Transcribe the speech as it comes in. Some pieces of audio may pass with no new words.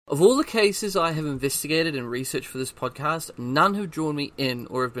Of all the cases I have investigated and researched for this podcast, none have drawn me in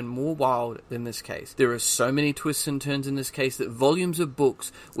or have been more wild than this case. There are so many twists and turns in this case that volumes of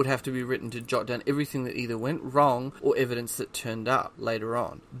books would have to be written to jot down everything that either went wrong or evidence that turned up later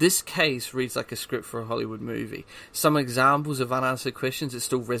on. This case reads like a script for a Hollywood movie. Some examples of unanswered questions that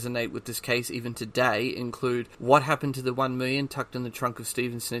still resonate with this case even today include what happened to the $1 million tucked in the trunk of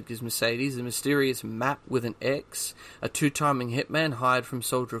Stephen Snedger's Mercedes, a mysterious map with an X, a two-timing hitman hired from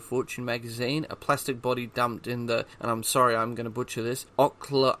Soldier of Fortune magazine, a plastic body dumped in the, and I'm sorry I'm going to butcher this,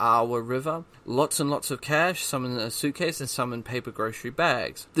 Ocklawaha River, lots and lots of cash, some in a suitcase and some in paper grocery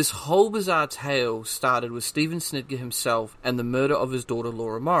bags. This whole bizarre tale started with Stephen Snedger himself and the murder of his daughter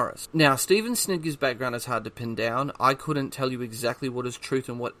Laura Morris. Now, Stephen Snedger's background is hard to pin down. I couldn't tell you exactly what is truth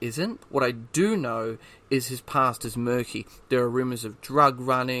and what isn't. What I do know is his past is murky. There are rumours of drug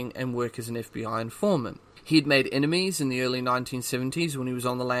running and work as an FBI informant. He had made enemies in the early 1970s when he was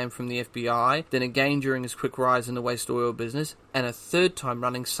on the lam from the FBI, then again during his quick rise in the waste oil business, and a third time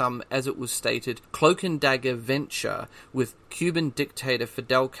running some, as it was stated, cloak and dagger venture with Cuban dictator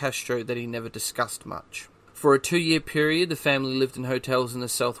Fidel Castro that he never discussed much. For a 2-year period, the family lived in hotels in the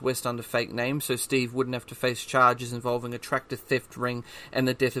Southwest under fake names, so Steve wouldn't have to face charges involving a tractor theft ring and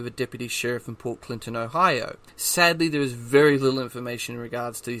the death of a deputy sheriff in Port Clinton, Ohio. Sadly, there is very little information in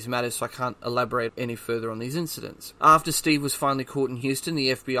regards to these matters, so I can't elaborate any further on these incidents. After Steve was finally caught in Houston,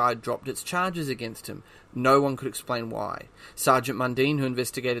 the FBI dropped its charges against him. No one could explain why. Sergeant Mundine, who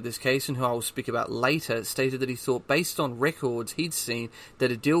investigated this case and who I will speak about later, stated that he thought, based on records he'd seen,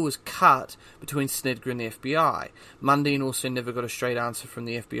 that a deal was cut between Snedger and the FBI. Mundine also never got a straight answer from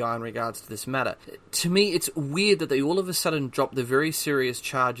the FBI in regards to this matter. To me, it's weird that they all of a sudden dropped the very serious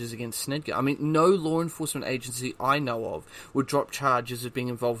charges against Snedger. I mean, no law enforcement agency I know of would drop charges of being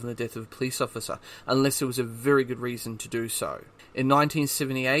involved in the death of a police officer, unless there was a very good reason to do so. In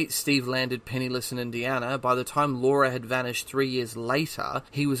 1978, Steve landed penniless in Indiana. By the time Laura had vanished 3 years later,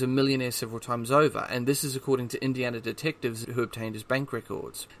 he was a millionaire several times over, and this is according to Indiana detectives who obtained his bank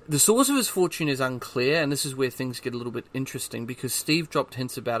records. The source of his fortune is unclear, and this is where things get a little bit interesting, because Steve dropped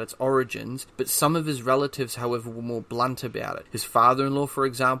hints about its origins, but some of his relatives, however, were more blunt about it. His father-in-law, for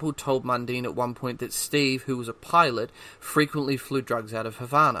example, told Mundine at one point that Steve, who was a pilot, frequently flew drugs out of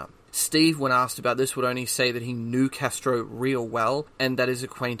Havana. Steve, when asked about this, would only say that he knew Castro real well and that his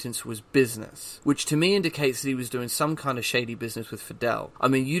acquaintance was business, which to me indicates that he was doing some kind of shady business with Fidel. I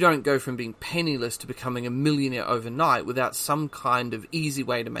mean, you don't go from being penniless to becoming a millionaire overnight without some kind of easy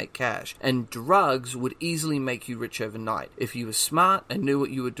way to make cash, and drugs would easily make you rich overnight if you were smart and knew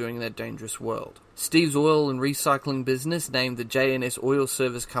what you were doing in that dangerous world. Steve's oil and recycling business, named the J&S Oil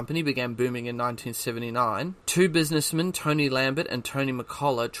Service Company, began booming in 1979. Two businessmen, Tony Lambert and Tony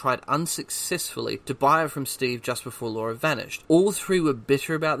McCullough, tried unsuccessfully to buy it from Steve just before Laura vanished. All three were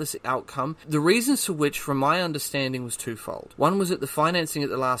bitter about this outcome, the reasons for which, from my understanding, was twofold. One was that the financing at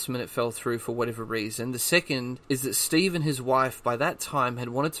the last minute fell through for whatever reason. The second is that Steve and his wife, by that time, had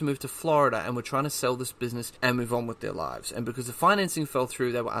wanted to move to Florida and were trying to sell this business and move on with their lives. And because the financing fell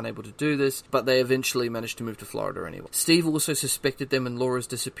through, they were unable to do this, but they eventually managed to move to Florida anyway. Steve also suspected them in Laura's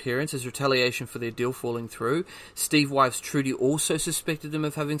disappearance as retaliation for their deal falling through. Steve's wife Trudy also suspected them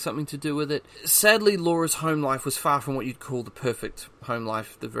of having something to do with it. Sadly, Laura's home life was far from what you'd call the perfect home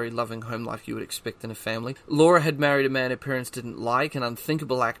life, the very loving home life you would expect in a family. Laura had married a man her parents didn't like, an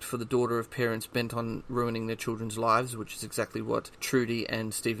unthinkable act for the daughter of parents bent on ruining their children's lives, which is exactly what Trudy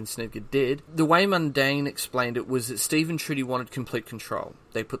and Stephen Snedger did. The way Mundane explained it was that Steve and Trudy wanted complete control.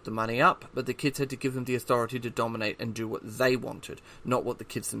 They put the money up, but the kids had to give them the authority to dominate and do what they wanted, not what the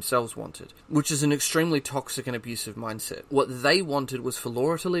kids themselves wanted, which is an extremely toxic and abusive mindset. What they wanted was for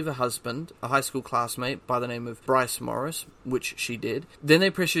Laura to leave her husband, a high school classmate by the name of Bryce Morris, which she did. Then they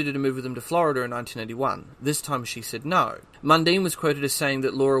pressured her to move with them to Florida in 1981. This time she said no. Mundine was quoted as saying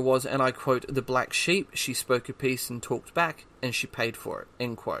that Laura was, and I quote, the black sheep. She spoke a piece and talked back, and she paid for it,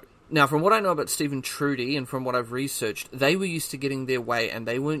 end quote. Now, from what I know about Steve and Trudy, and from what I've researched, they were used to getting their way, and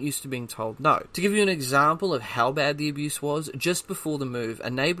they weren't used to being told no. To give you an example of how bad the abuse was, just before the move, a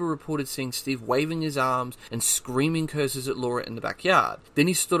neighbour reported seeing Steve waving his arms and screaming curses at Laura in the backyard. Then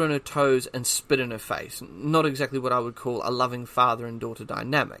he stood on her toes and spit in her face. Not exactly what I would call a loving father and daughter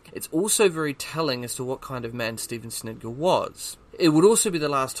dynamic. It's also very telling as to what kind of man Stephen Snedger was. It would also be the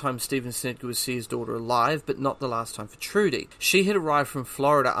last time Stephen Snedger would see his daughter alive, but not the last time for Trudy. She had arrived from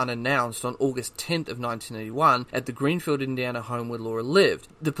Florida unannounced on August 10th of 1981 at the Greenfield, Indiana home where Laura lived.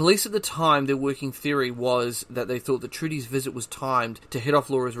 The police at the time, their working theory was that they thought that Trudy's visit was timed to head off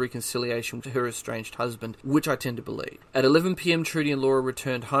Laura's reconciliation with her estranged husband, which I tend to believe. At 11 p.m, Trudy and Laura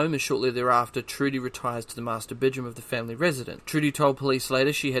returned home, and shortly thereafter, Trudy retires to the master bedroom of the family residence. Trudy told police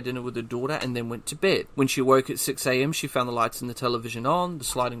later she had dinner with her daughter and then went to bed. When she woke at 6 a.m, she found the lights in the television on, the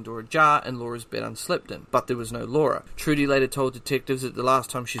sliding door ajar, and Laura's bed unslept in. But there was no Laura. Trudy later told detectives that the last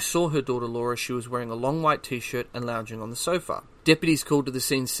time she saw her daughter Laura, she was wearing a long white t-shirt and lounging on the sofa. Deputies called to the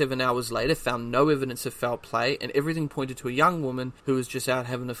scene 7 hours later found no evidence of foul play, and everything pointed to a young woman who was just out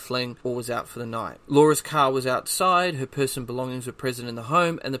having a fling or was out for the night. Laura's car was outside, her purse and belongings were present in the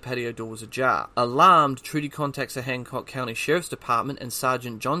home, and the patio door was ajar. Alarmed, Trudy contacts the Hancock County Sheriff's Department, and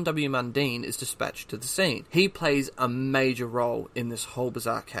Sergeant John W. Mundine is dispatched to the scene. He plays a major role in this whole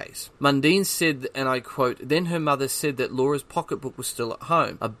bizarre case. Mundine said, and I quote, "Then her mother said that Laura's pocketbook was still at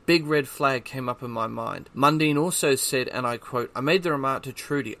home. A big red flag came up in my mind." Mundine also said, and I quote, "I made the remark to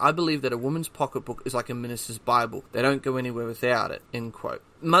Trudy, I believe that a woman's pocketbook is like a minister's Bible. They don't go anywhere without it." End quote.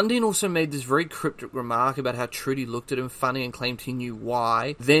 Mundine also made this very cryptic remark about how Trudy looked at him funny and claimed he knew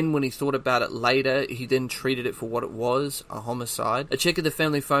why. Then, when he thought about it later, he then treated it for what it was, a homicide. A check of the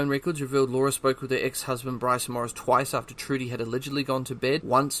family phone records revealed Laura spoke with her ex-husband Bryce Morris twice after Trudy had allegedly gone to bed,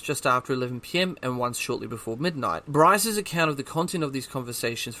 once just after 11 p.m. and once shortly before midnight. Bryce's account of the content of these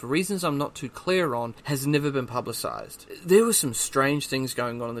conversations, for reasons I'm not too clear on, has never been publicised. There were some strange things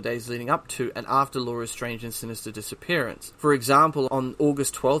going on in the days leading up to and after Laura's strange and sinister disappearance. For example, on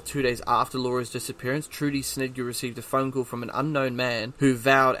August 12th, 2 days after Laura's disappearance, Trudy Snedger received a phone call from an unknown man who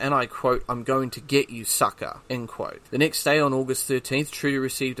vowed, and I quote, "I'm going to get you, sucker," end quote. The next day, on August 13th, Trudy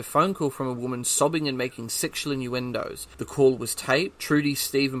received a phone call from a woman sobbing and making sexual innuendos. The call was taped. Trudy,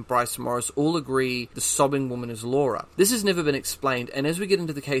 Steve, and Bryce Morris all agree the sobbing woman is Laura. This has never been explained, and as we get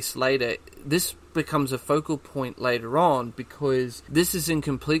into the case later, this becomes a focal point later on because this is in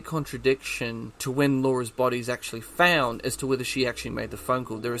complete contradiction to when Laura's body is actually found as to whether she actually made the phone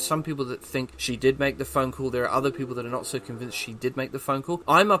call. There are some people that think she did make the phone call. There are other people that are not so convinced she did make the phone call.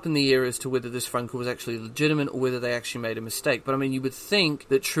 I'm up in the air as to whether this phone call was actually legitimate or whether they actually made a mistake. But I mean, you would think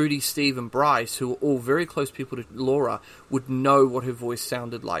that Trudy, Steve, and Bryce, who are all very close people to Laura, would know what her voice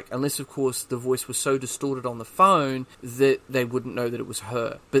sounded like. Unless, of course, the voice was so distorted on the phone that they wouldn't know that it was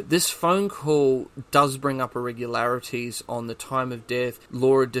her. But this phone call does bring up irregularities on the time of death,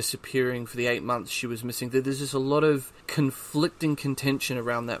 Laura disappearing for the 8 months she was missing. There's just a lot of conflicting contention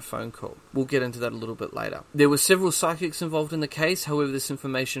around that phone call. We'll get into that a little bit later. There were several psychics involved in the case, however this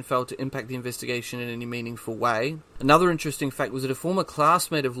information failed to impact the investigation in any meaningful way. Another interesting fact was that a former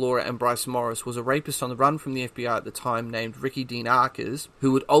classmate of Laura and Bryce Morris was a rapist on the run from the FBI at the time named Ricky Dean Arkers,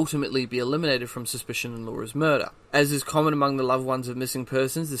 who would ultimately be eliminated from suspicion in Laura's murder. As is common among the loved ones of missing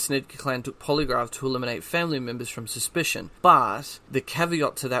persons, the Snedger clan took polygraphs to eliminate family members from suspicion. But the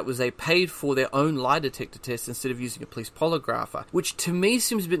caveat to that was they paid for their own lie detector test instead of using a police polygrapher, which to me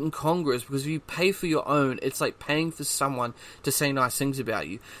seems a bit incongruous because if you pay for your own, it's like paying for someone to say nice things about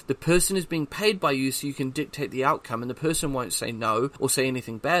you. The person is being paid by you so you can dictate the outcome, and the person won't say no or say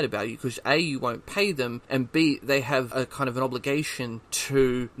anything bad about you because A, you won't pay them, and B, they have a kind of an obligation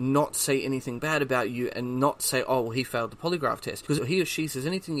to not say anything bad about you and not say, oh, well, he failed the polygraph test. Because if he or she says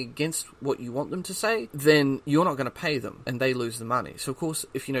anything against what you want them to say, then you're not going to pay them and they lose the money. So of course,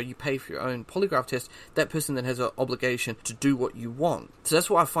 if you pay for your own polygraph test, that person then has an obligation to do what you want. So that's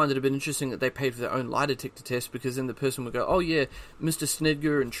why I find it a bit interesting that they paid for their own lie detector test, because then the person would go, oh yeah, Mr.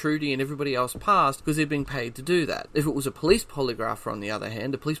 Snedger and Trudy and everybody else passed because they're being paid to do that. If it was a police polygrapher, on the other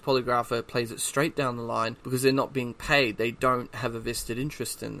hand, the police polygrapher plays it straight down the line because they're not being paid. They don't have a vested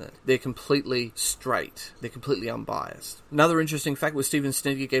interest in it. They're completely straight. They're completely unbiased. Another interesting fact was Stephen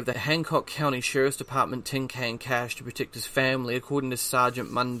Snedger gave the Hancock County Sheriff's Department $10,000 in cash to protect his family, according to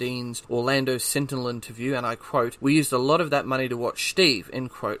Sergeant Mundine's Orlando Sentinel interview, and I quote, "We used a lot of that money to watch Steve," end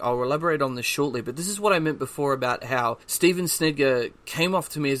quote. I'll elaborate on this shortly, but this is what I meant before about how Stephen Snedger came off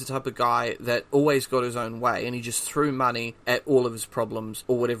to me as the type of guy that always got his own way, and he just threw money at all of his problems,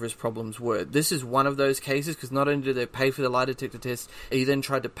 or whatever his problems were. This is one of those cases, because not only did they pay for the lie detector test, he then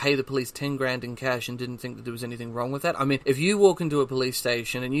tried to pay the police $10,000 in cash and didn't think that there was anything wrong with that. I mean, if you walk into a police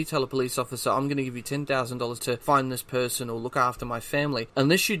station and you tell a police officer officer, I'm going to give you $10,000 to find this person or look after my family.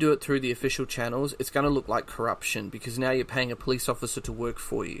 Unless you do it through the official channels, it's going to look like corruption, because now you're paying a police officer to work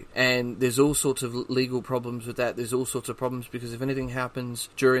for you. And there's all sorts of legal problems with that. There's all sorts of problems because if anything happens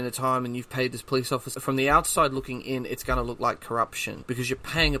during the time and you've paid this police officer, from the outside looking in, it's going to look like corruption because you're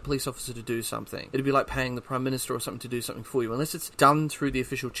paying a police officer to do something. It'd be like paying the Prime Minister or something to do something for you. Unless it's done through the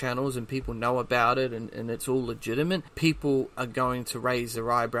official channels and people know about it and it's all legitimate, people are going to raise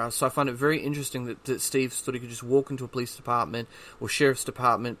their eyebrows. So I find it very interesting that Steve thought he could just walk into a police department or sheriff's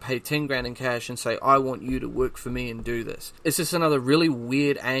department, pay 10 grand in cash and say, I want you to work for me and do this. It's just another really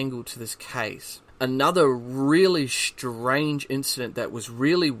weird angle to this case. Another really strange incident that was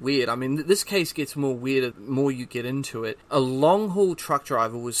really weird. I mean, this case gets more weird the more you get into it. A long-haul truck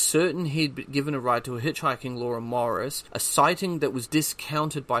driver was certain he'd been given a ride to a hitchhiking Laura Morris, a sighting that was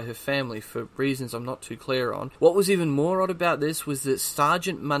discounted by her family for reasons I'm not too clear on. What was even more odd about this was that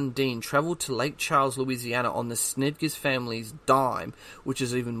Sergeant Mundine travelled to Lake Charles, Louisiana on the Snedger's family's dime, which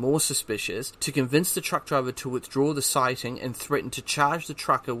is even more suspicious, to convince the truck driver to withdraw the sighting and threaten to charge the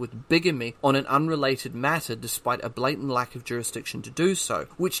trucker with bigamy on an unrelated matter despite a blatant lack of jurisdiction to do so,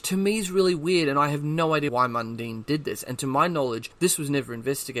 which to me is really weird, and I have no idea why Mundine did this. And to my knowledge, this was never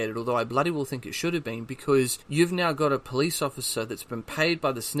investigated, although I bloody well think it should have been, because you've now got a police officer that's been paid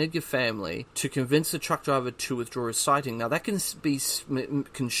by the Snedger family to convince the truck driver to withdraw his sighting. Now that can be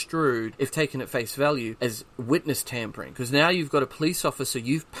construed, if taken at face value, as witness tampering, because now you've got a police officer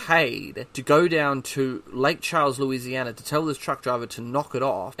you've paid to go down to Lake Charles, Louisiana to tell this truck driver to knock it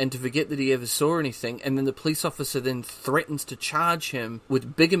off and to forget that he ever saw anything, and then the police officer then threatens to charge him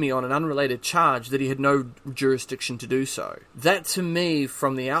with bigamy on an unrelated charge that he had no jurisdiction to do so. That to me,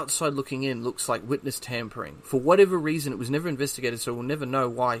 from the outside looking in, looks like witness tampering. For whatever reason, it was never investigated, so we'll never know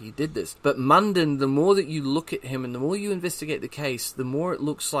why he did this. But Mundine, the more that you look at him and the more you investigate the case, the more it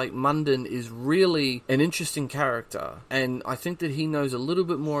looks like Mundine is really an interesting character, and I think that he knows a little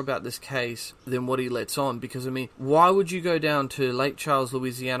bit more about this case than what he lets on, because I mean, why would you go down to Lake Charles,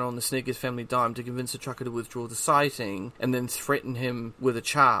 Louisiana on the Snedger's family dime to convince a trucker to withdraw the sighting and then threaten him with a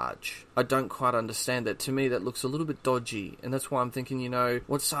charge? I don't quite understand that. To me, that looks a little bit dodgy, and that's why I'm thinking,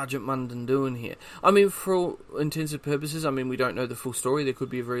 what's Sergeant Mundine doing here? I mean, for all intents and purposes, we don't know the full story. There could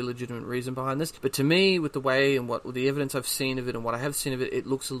be a very legitimate reason behind this, but to me, with the way and with the evidence I've seen of it and what I have seen of it, it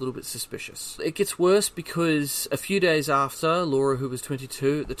looks a little bit suspicious. It gets worse because a few days after Laura, who was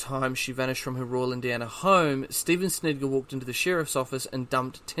 22 at the time she vanished from her rural Indiana home, Stephen Snedger walked into the sheriff's office and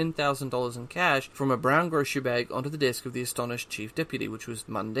dumped $10,000 in cash from a brown grocery bag onto the desk of the astonished chief deputy, which was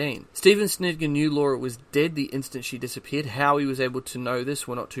Mundine. Stephen Snedger knew Laura was dead the instant she disappeared. How he was able to know this,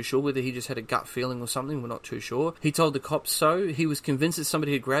 we're not too sure. Whether he just had a gut feeling or something, we're not too sure. He told the cops so. He was convinced that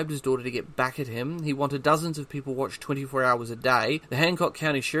somebody had grabbed his daughter to get back at him. He wanted dozens of people watched 24 hours a day. The Hancock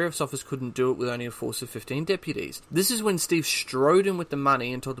County Sheriff's Office couldn't do it with only a force of 15 deputies. This is when Steve strode in with the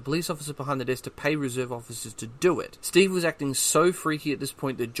money and told the police officer behind the desk to pay reserve officers to do it. Steve was acting so freaky at this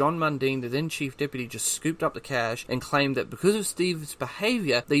point that John Mundine, the then chief deputy, just scooped up the cash and claimed that because of Steve's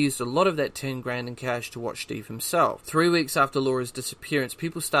behaviour, they used a lot of that 10 grand in cash to watch Steve himself. 3 weeks after Laura's disappearance,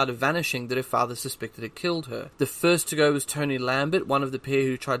 people started vanishing that her father suspected had killed her. The first to go was Tony Lambert, one of the pair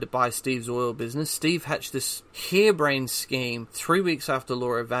who tried to buy Steve's oil business. Steve hatched this harebrained scheme 3 weeks after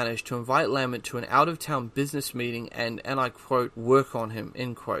Laura vanished to invite Lambert to an out-of-town business meeting and I quote, work on him,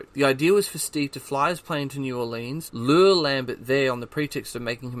 end quote. The idea was for Steve to fly his plane to New Orleans, lure Lambert there on the pretext of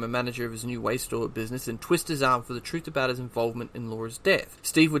making him a manager of his new waste oil business, and twist his arm for the truth about his involvement in Laura's death.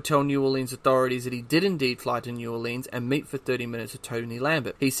 Steve would tell New Orleans authorities that he did indeed fly to New Orleans and meet for 30 minutes with Tony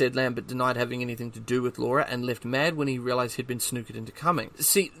Lambert. He said Lambert denied having anything to do with Laura and left mad when he realised he'd been snookered into coming.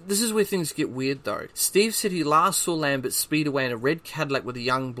 See, this is where things get weird though. Steve said he last saw Lambert speed away in a red Cadillac with a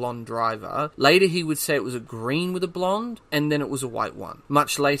young blonde driver. Later he would say it was a green with a blonde, and then it was a white one.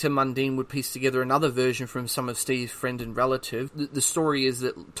 Much later, Mundine would piece together another version from some of Steve's friend and relative. The story is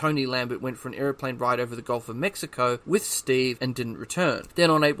that Tony Lambert went for an airplane ride over the Gulf of Mexico with Steve and didn't return. Then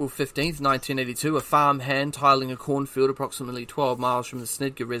on April 15th, 1982, a farmhand tiling a cornfield approximately 12 miles from the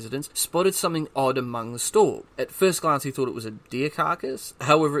Snedger residence spotted something odd among the stalk. At first glance he thought it was a deer carcass.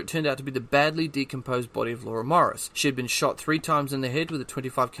 However, it turned out to be the badly decomposed body of Laura Morris. She had been shot 3 times in the head with a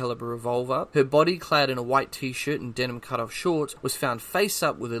 .25 caliber revolver. Her body, clad in a white t-shirt and denim cut-off shorts, was found face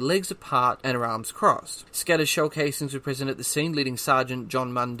up with her legs apart and her arms crossed. Scattered shell casings were present at the scene, leading Sergeant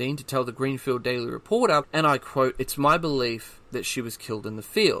John Mundine to tell the Greenfield Daily Reporter, and I quote, "It's my belief that she was killed in the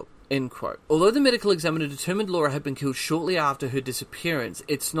field." End quote. Although the medical examiner determined Laura had been killed shortly after her disappearance,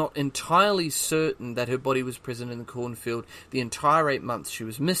 it's not entirely certain that her body was present in the cornfield the entire 8 months she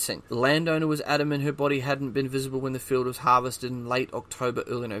was missing. The landowner was adamant her body hadn't been visible when the field was harvested in late October,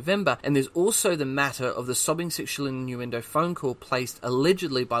 early November, and there's also the matter of the sobbing sexual innuendo phone call placed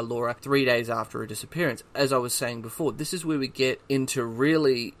allegedly by Laura 3 days after her disappearance. As I was saying before, this is where we get into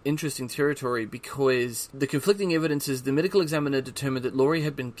really interesting territory, because the conflicting evidence is the medical examiner determined that Laurie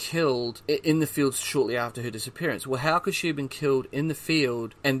had been killed in the fields shortly after her disappearance. Well, how could she have been killed in the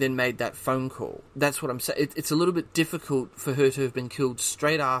field and then made that phone call? That's what I'm saying. It's a little bit difficult for her to have been killed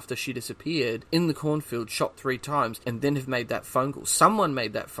straight after she disappeared in the cornfield, shot 3 times, and then have made that phone call. Someone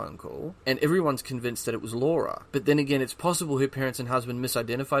made that phone call, and everyone's convinced that it was Laura. But then again, it's possible her parents and husband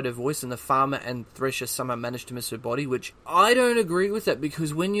misidentified her voice, and the farmer and thresher somehow managed to miss her body, which I don't agree with that,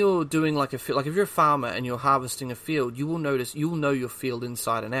 because when you're doing like a field, like if you're a farmer and you're harvesting a field, you will know your field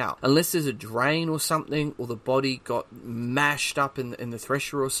inside and out. Unless there's a drain or something, or the body got mashed up in the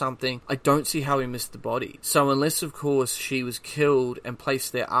thresher or something, I don't see how he missed the body. So unless, of course, she was killed and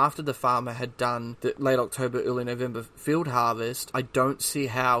placed there after the farmer had done the late October, early November field harvest, I don't see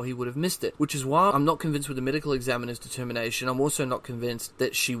how he would have missed it, which is why I'm not convinced with the medical examiner's determination. I'm also not convinced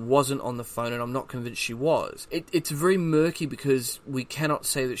that she wasn't on the phone, and I'm not convinced she was. It's very murky, because we cannot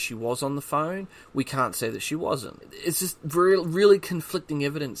say that she was on the phone, we can't say that she wasn't. It's just really conflicting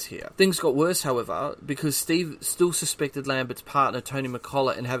evidence here. Things got worse, however, because Steve still suspected Lambert's partner, Tony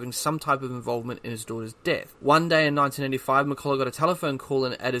McCullough, in having some type of involvement in his daughter's death. One day in 1985, McCullough got a telephone call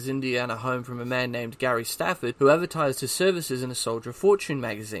in at his Indiana home from a man named Gary Stafford, who advertised his services in a Soldier of Fortune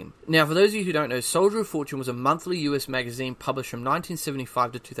magazine. Now, for those of you who don't know, Soldier of Fortune was a monthly US magazine published from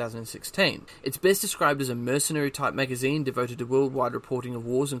 1975 to 2016. It's best described as a mercenary-type magazine devoted to worldwide reporting of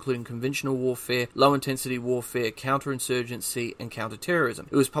wars, including conventional warfare, low-intensity warfare, counterinsurgency, and counterterrorism.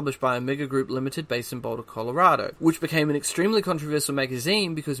 It was published by Omega Group Limited, based in Boulder, Colorado, which became an extremely controversial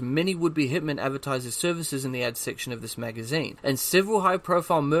magazine because many would-be hitmen advertised their services in the ad section of this magazine, and several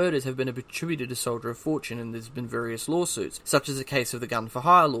high-profile murders have been attributed to Soldier of Fortune, and there's been various lawsuits, such as the case of the Gun for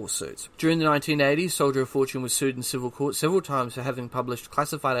Hire lawsuits. During the 1980s, Soldier of Fortune was sued in civil court several times for having published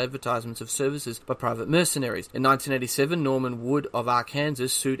classified advertisements of services by private mercenaries. In 1987, Norman Wood of Arkansas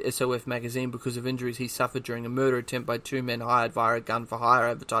sued SOF magazine because of injuries he suffered during a murder attempt by 2 men hired via a Gun for Hire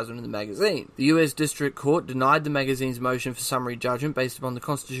advertisement in the magazine. The US District Court denied the magazine's motion for summary judgment based upon the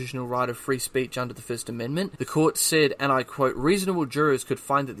constitutional right of free speech under the First Amendment. The court said, and I quote, "Reasonable jurors could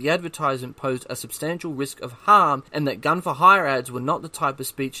find that the advertisement posed a substantial risk of harm and that Gun for Hire ads were not the type of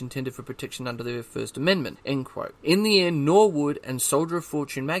speech intended for protection under the First Amendment." End quote. In the end, Norwood and Soldier of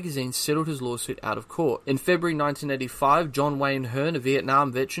Fortune magazine settled his lawsuit out of court. In February 1985, John Wayne Hearn, a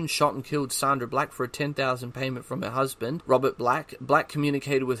Vietnam veteran, shot and killed Sandra Black for a $10,000 payment from her husband, Robert Black. Black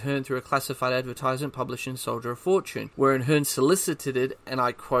communicated with Hearn through a classified advertisement published in Soldier of Fortune, wherein Hearn solicited, and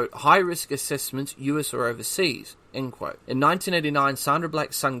I quote, "high-risk assessments, US or overseas." End quote. In 1989, Sandra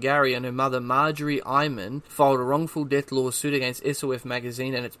Black's son Gary and her mother Marjorie Iman filed a wrongful death lawsuit against SOF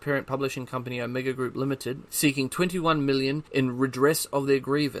magazine and its parent publishing company Omega Group Limited, seeking $21 million in redress of their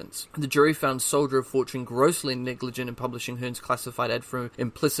grievance. The jury found Soldier of Fortune grossly negligent in publishing Hearn's classified ad for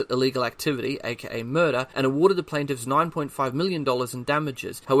implicit illegal activity, aka murder, and awarded the plaintiffs $9.5 million in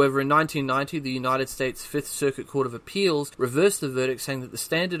damages. However, in 1990, the United States Fifth Circuit Court of Appeals reversed the verdict, saying that the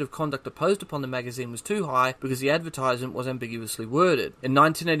standard of conduct imposed upon the magazine was too high because the advertisement was ambiguously worded. In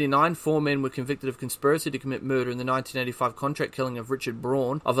 1989, 4 men were convicted of conspiracy to commit murder in the 1985 contract killing of Richard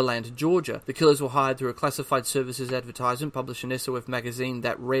Braun of Atlanta, Georgia. The killers were hired through a classified services advertisement published in SOF magazine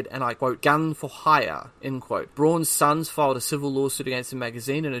that read, and I quote, "Gun for Hire," end quote. Braun's sons filed a civil lawsuit against the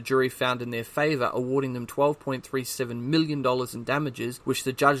magazine, and a jury found in their favor, awarding them $12.37 million in damages, which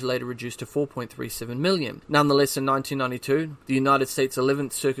the judge later reduced to $4.37 million. Nonetheless, in 1992, the United States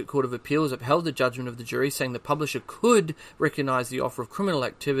 11th Circuit Court of Appeals upheld the judgment of the jury, saying the publisher could recognize the offer of criminal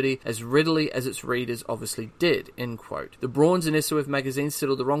activity as readily as its readers obviously did, end quote. The Brauns and SOF magazine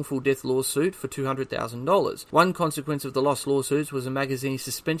settled the wrongful death lawsuit for $200,000. One consequence of the lost lawsuits was the magazine's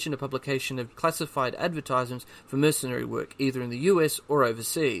suspension of publication of classified advertisements for mercenary work, either in the US or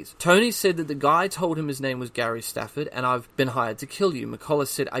overseas. Tony said that the guy told him his name was Gary Stafford, and "I've been hired to kill you." McCullough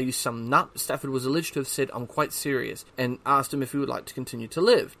said, "Are you some nut?" Stafford was alleged to have said, "I'm quite serious," and asked him if he would like to continue to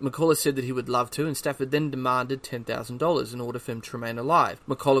live. McCullough said that he would love to, and Stafford then demanded Stafford $10,000 in order for him to remain alive.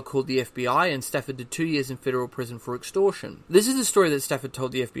 McCullough called the FBI, and Stafford did 2 years in federal prison for extortion. This is the story that Stafford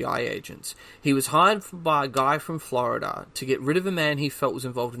told the FBI agents. He was hired by a guy from Florida to get rid of a man he felt was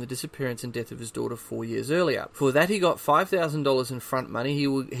involved in the disappearance and death of his daughter 4 years earlier. For that, he got $5,000 in front money. He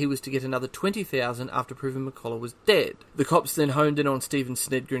was to get another $20,000 after proving McCullough was dead. The cops then honed in on Stephen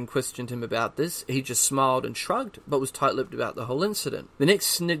Snedger and questioned him about this. He just smiled and shrugged, but was tight-lipped about the whole incident. The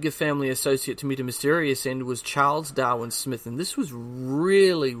next Snedger family associate to meet a mysterious end was Charles Darwin Smith, and this was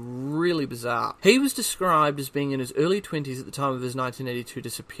really, really bizarre. He was described as being in his early 20s at the time of his 1982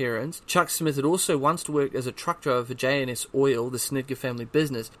 disappearance. Chuck Smith had also once worked as a truck driver for J&S Oil, the Snedger family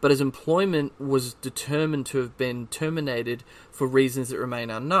business, but his employment was determined to have been terminated for reasons that remain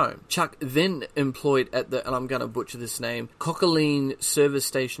unknown. Chuck then employed at the, and I'm going to butcher this name, Cockaline service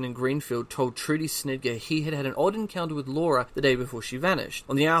station in Greenfield, told Trudy Snedger he had had an odd encounter with Laura the day before she vanished.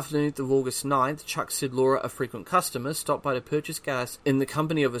 On the afternoon of August 9th, Chuck said Laura, a frequent customer, stopped by to purchase gas in the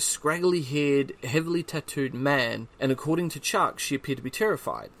company of a scraggly-haired, heavily tattooed man, and according to Chuck, she appeared to be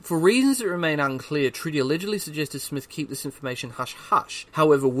terrified. For reasons that remain unclear, Trudy allegedly suggested Smith keep this information hush-hush.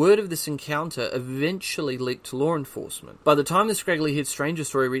 However, word of this encounter eventually leaked to law enforcement. By the time the scraggly-haired stranger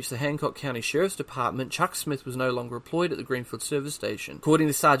story reached the Hancock County Sheriff's Department, Chuck Smith was no longer employed at the Greenfield service station. According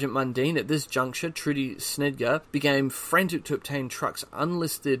to Sergeant Mundine, at this juncture, Trudy Snedger became frantic to obtain Chuck's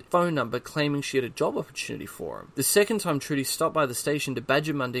unlisted phone number, claiming she had a job opportunity for him. The second time Trudy stopped by the station to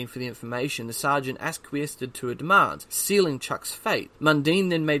badger Mundine for the information, the sergeant acquiesced to her demands, sealing Chuck's fate. Mundine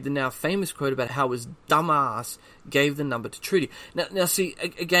then made the now famous quote about how his dumbass gave the number to Trudy. Now see,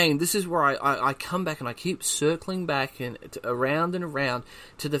 again, this is where I come back and I keep circling back and around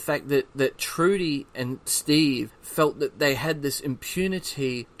to the fact that Trudy and Steve felt that they had this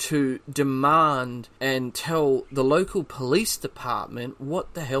impunity to demand and tell the local police department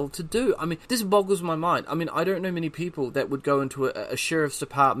what the hell to do. I mean, this boggles my mind. I mean, I don't know many people that would go into a sheriff's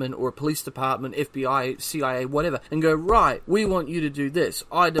department or a police department, FBI, CIA, whatever, and go, right, we want you to do this.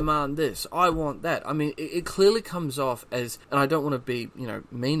 I demand this. I want that. I mean, it clearly comes off as, and I don't want to be,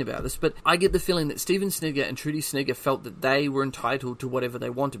 mean about this, but I get the feeling that Stephen Snedger and Trudy Snedger felt that they were entitled to whatever they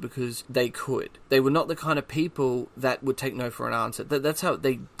wanted because they could. They were not the kind of people that would take no for an answer. That's how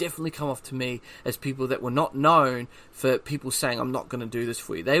they definitely come off to me, as people that were not known for people saying, I'm not going to do this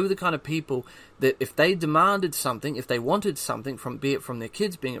for you. They were the kind of people that if they demanded something, if they wanted something, be it from their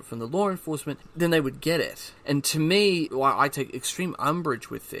kids, be it from the law enforcement, then they would get it. And to me, I take extreme umbrage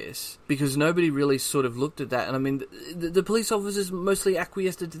with this, because nobody really sort of looked at that. And I mean, the police officers mostly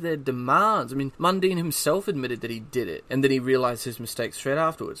acquiesced to their demands. I mean, Mundine himself admitted that he did it, and then he realized his mistake straight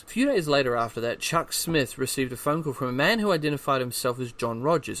afterwards. A few days later after that, Chuck Smith received a phone call from a man who identified himself as John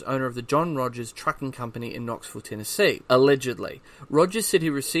Rogers, owner of the John Rogers Trucking Company in Knoxville, Tennessee. Allegedly. Rogers said he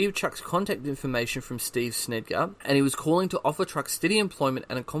received Chuck's contact information from Steve Snedger, and he was calling to offer Chuck steady employment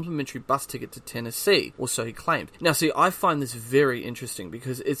and a complimentary bus ticket to Tennessee, or so he claimed. Now see, I find this very interesting,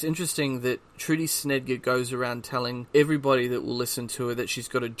 because it's interesting that Trudy Snedger goes around telling everybody that will listen to her that she's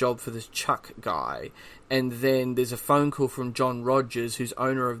got a job for this Chuck guy, and then there's a phone call from John Rogers, who's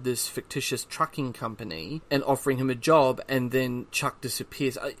owner of this fictitious trucking company, and offering him a job, and then Chuck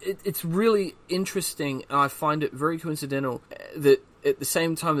disappears. It's really interesting, and I find it very coincidental that at the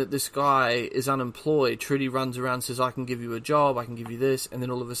same time that this guy is unemployed, Trudy runs around and says, I can give you a job, I can give you this, and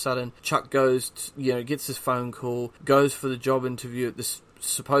then all of a sudden Chuck goes, gets this phone call, goes for the job interview at this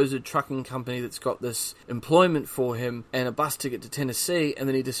supposed trucking company that's got this employment for him and a bus ticket to Tennessee, and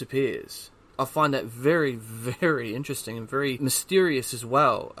then he disappears. I find that very, very interesting and very mysterious as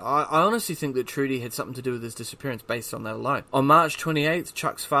well. I honestly think that Trudy had something to do with his disappearance based on that alone. On March 28th,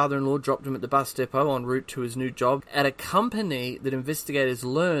 Chuck's father-in-law dropped him at the bus depot en route to his new job at a company that investigators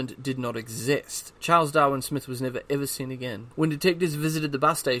learned did not exist. Charles Darwin Smith was never ever seen again. When detectives visited the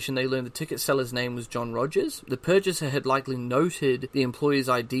bus station, they learned the ticket seller's name was John Rogers. The purchaser had likely noted the employee's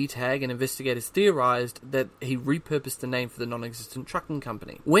ID tag, and investigators theorized that he repurposed the name for the non-existent trucking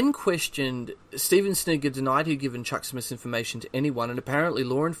company. When questioned, Stephen Snedger denied he'd given Chuck Smith's information to anyone, and apparently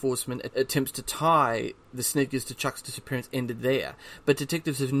law enforcement attempts to tie the Snedgers to Chuck's disappearance ended there. But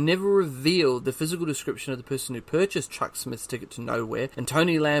detectives have never revealed the physical description of the person who purchased Chuck Smith's ticket to nowhere, and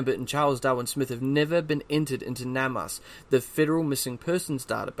Tony Lambert and Charles Darwin Smith have never been entered into NamUs, the Federal Missing Persons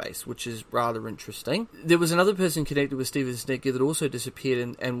database, which is rather interesting. There was another person connected with Stephen Snedger that also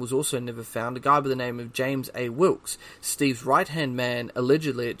disappeared and was also never found, a guy by the name of James A. Wilkes, Steve's right-hand man,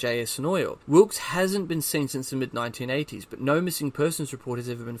 allegedly at J.S. Oil. Wilkes hasn't been seen since the mid-1980s, but no missing persons report has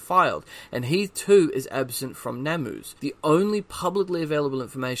ever been filed, and he too is absent from NAMUs. The only publicly available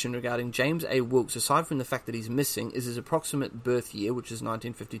information regarding James A. Wilkes, aside from the fact that he's missing, is his approximate birth year, which is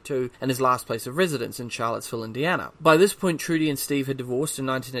 1952, and his last place of residence in Charlottesville, Indiana. By this point, Trudy and Steve had divorced in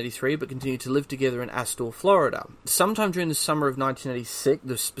 1983, but continued to live together in Astor, Florida. Sometime during the summer of 1986,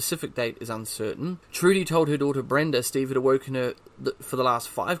 the specific date is uncertain, Trudy told her daughter Brenda Steve had awoken her for the last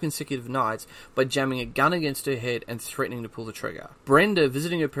 5 consecutive nights by jamming a gun against her head and threatening to pull the trigger. Brenda,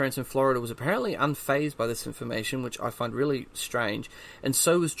 visiting her parents in Florida, was apparently unfazed by this information, which I find really strange, and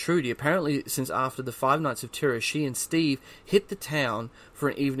so was Trudy. Apparently, since after the 5 nights of terror, she and Steve hit the town for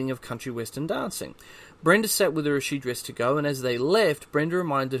an evening of country western dancing. Brenda sat with her as she dressed to go, and as they left, Brenda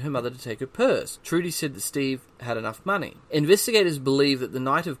reminded her mother to take her purse. Trudy said that Steve had enough money. Investigators believe that the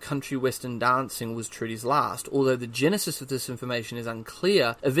night of country western dancing was Trudy's last. Although the genesis of this information is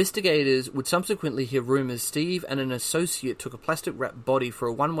unclear, investigators would subsequently hear rumours Steve and an associate took a plastic-wrapped body for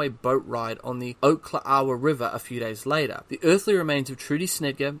a one-way boat ride on the Ocklawaha River a few days later. The earthly remains of Trudy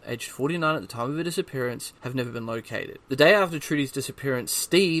Snedger, aged 49 at the time of her disappearance, have never been located. The day after Trudy's disappearance,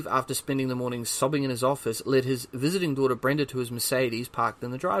 Steve, after spending the morning sobbing in his office, led his visiting daughter Brenda to his Mercedes parked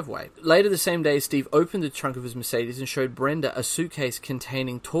in the driveway. Later the same day, Steve opened the trunk of his Mercedes and showed Brenda a suitcase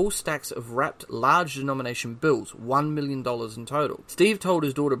containing tall stacks of wrapped large denomination bills, $1 million in total. Steve told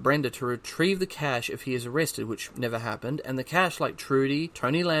his daughter Brenda to retrieve the cash if he is arrested, which never happened, and the cash, like Trudy,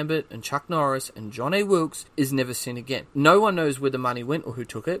 Tony Lambert, and Chuck Norris, and John A. Wilkes, is never seen again. No one knows where the money went or who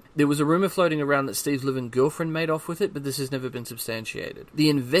took it. There was a rumour floating around that Steve's living girlfriend made off with it, but this has never been substantiated. The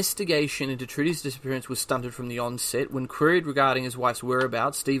investigation into Trudy's disappearance was stunted from the onset. When queried regarding his wife's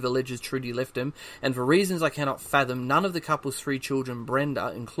whereabouts, Steve alleges Trudy left him, and for reasons I cannot fathom, none of the couple's 3 children,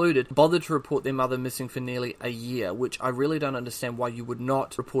 Brenda included, bothered to report their mother missing for nearly a year, which I really don't understand why you would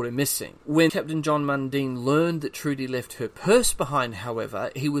not report her missing. When Captain John Mundine learned that Trudy left her purse behind, however,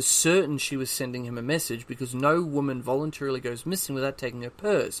 he was certain she was sending him a message because no woman voluntarily goes missing without taking her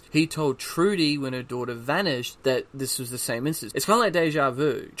purse. He told Trudy when her daughter vanished that this was the same instance. It's kind of like deja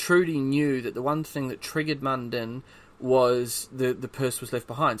vu. Trudy knew that the one thing that triggered Mundine was the purse was left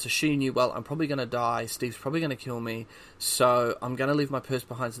behind. So she knew, well, I'm probably going to die, Steve's probably going to kill me, so I'm going to leave my purse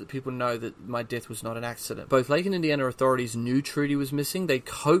behind so that people know that my death was not an accident. Both Lake and Indiana authorities knew Trudy was missing. They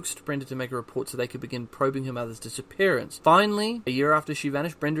coaxed Brenda to make a report so they could begin probing her mother's disappearance. Finally, a year after she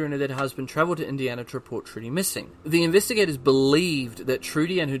vanished, Brenda and her dead husband traveled to Indiana to report Trudy missing. The investigators believed that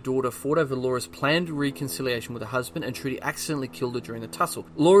Trudy and her daughter fought over Laura's planned reconciliation with her husband, and Trudy accidentally killed her during the tussle.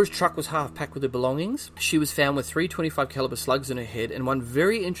 Laura's truck was half packed with her belongings. She was found with 3 .25 caliber slugs in her head, and one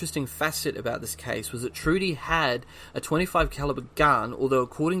very interesting facet about this case was that Trudy had a 25 caliber gun, although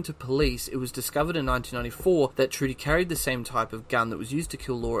according to police it was discovered in 1994 that Trudy carried the same type of gun that was used to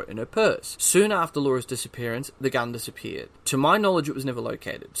kill Laura in her purse. Soon after Laura's disappearance, the gun disappeared. To my knowledge, it was never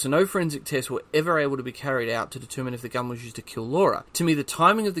located, so no forensic tests were ever able to be carried out to determine if the gun was used to kill Laura. To me, the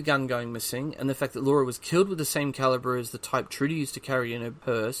timing of the gun going missing, and the fact that Laura was killed with the same caliber as the type Trudy used to carry in her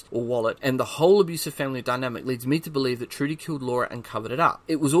purse or wallet, and the whole abusive family dynamic leads me to believe that Trudy killed Laura and covered it up.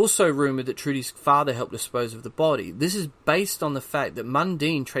 It was also rumoured that Trudy's father helped dispose of the body. This is based on the fact that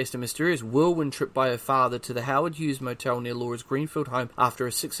Mundine traced a mysterious whirlwind trip by her father to the Howard Hughes Motel near Laura's Greenfield home after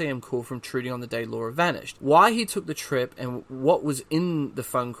a 6 a.m. call from Trudy on the day Laura vanished. Why he took the trip and what was in the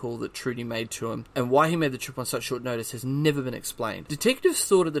phone call that Trudy made to him and why he made the trip on such short notice has never been explained. Detectives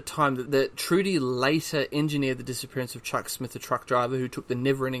thought at the time that Trudy later engineered the disappearance of Chuck Smith, the truck driver who took the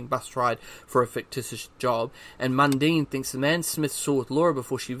never-ending bus ride for a fictitious job, and Mundine thinks the man Smith saw with Laura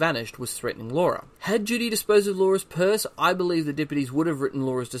before she vanished was threatening Laura. Had Judy disposed of Laura's purse, I believe the deputies would have written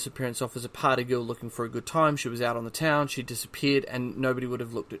Laura's disappearance off as a party girl looking for a good time. She was out on the town, she disappeared, and nobody would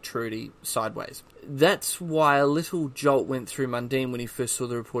have looked at Trudy sideways. That's why a little jolt went through Mundine when he first saw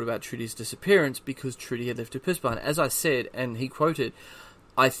the report about Trudy's disappearance, because Trudy had left her purse behind. As I said, and he quoted,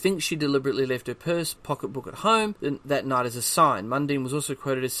 I think she deliberately left her purse, pocketbook at home that night as a sign. Mundine was also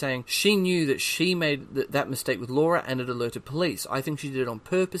quoted as saying she knew that she made that mistake with Laura and had alerted police. I think she did it on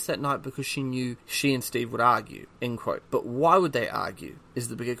purpose that night because she knew she and Steve would argue, end quote. But why would they argue is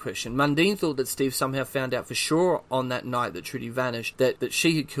the bigger question. Mundine thought that Steve somehow found out for sure on that night that Trudy vanished that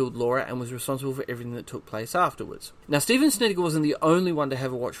she had killed Laura and was responsible for everything that took place afterwards. Now, Stephen Snedger wasn't the only one to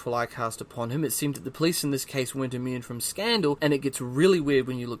have a watchful eye cast upon him. It seemed that the police in this case weren't immune from scandal, and it gets really weird weird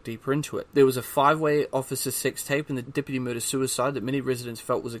when you look deeper into it. There was a 5-way officer sex tape in the deputy murder-suicide that many residents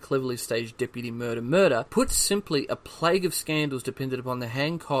felt was a cleverly staged deputy murder. Put simply, a plague of scandals descended upon the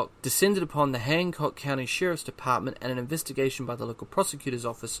Hancock County Sheriff's Department, and an investigation by the local prosecutor's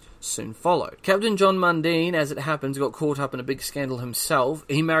office soon followed. Captain John Mundine, as it happens, got caught up in a big scandal himself.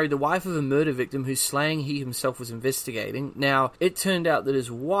 He married the wife of a murder victim whose slaying he himself was investigating. Now, it turned out that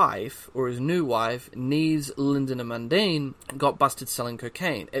his wife, or his new wife, Neves Lindner Mundine, got busted selling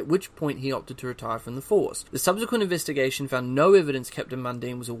cocaine, at which point he opted to retire from the force. The subsequent investigation found no evidence Captain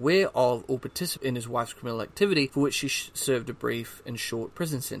Mundine was aware of or participated in his wife's criminal activity, for which she served a brief and short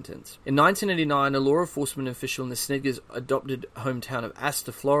prison sentence. In 1989, a law enforcement official in the Snedger's adopted hometown of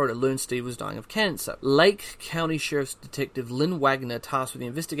Astor, Florida, learned Steve was dying of cancer. Lake County Sheriff's Detective Lynn Wagner, tasked with the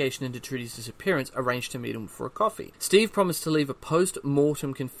investigation into Trudy's disappearance, arranged to meet him for a coffee. Steve promised to leave a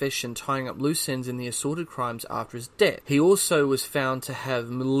post-mortem confession tying up loose ends in the assorted crimes after his death. He also was found to have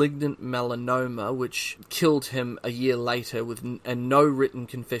malignant melanoma, which killed him a year later, and no written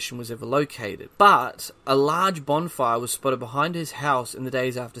confession was ever located. But a large bonfire was spotted behind his house in the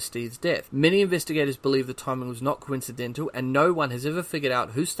days after Steve's death. Many investigators believe the timing was not coincidental, and no one has ever figured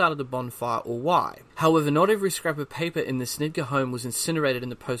out who started the bonfire or why. However, not every scrap of paper in the Snedger home was incinerated in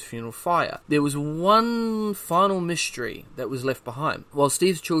the post-funeral fire. There was one final mystery that was left behind. While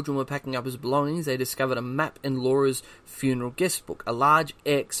Steve's children were packing up his belongings, they discovered a map in Laura's funeral guest book, a large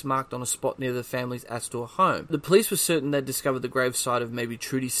X marked on a spot near the family's Astor home. The police were certain they'd discovered the gravesite of maybe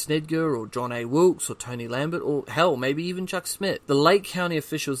Trudy Snedger or John A. Wilkes or Tony Lambert, or hell, maybe even Chuck Smith. The Lake County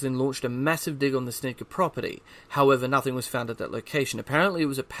officials then launched a massive dig on the Snedger property. However, nothing was found at that location. Apparently it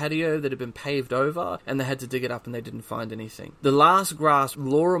was a patio that had been paved over, and they had to dig it up and they didn't find anything. The last gasp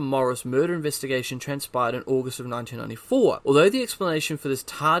Laura Morris murder investigation transpired in August of 1994. Although the explanation for this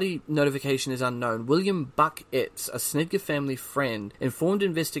tardy notification is unknown, William Buck Epps, a Snedger family friend, informed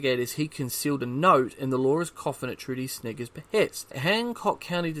investigators he concealed a note in the Laura's coffin at Trudy Snedger's behest. Hancock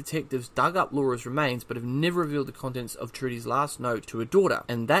County detectives dug up Laura's remains but have never revealed the contents of Trudy's last note to her daughter,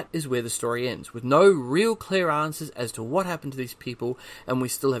 and that is where the story ends, with no real clear answers as to what happened to these people, and we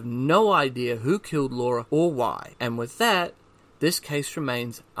still have no idea who killed Laura or why. And with that, this case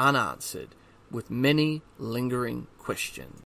remains unanswered, with many lingering questions.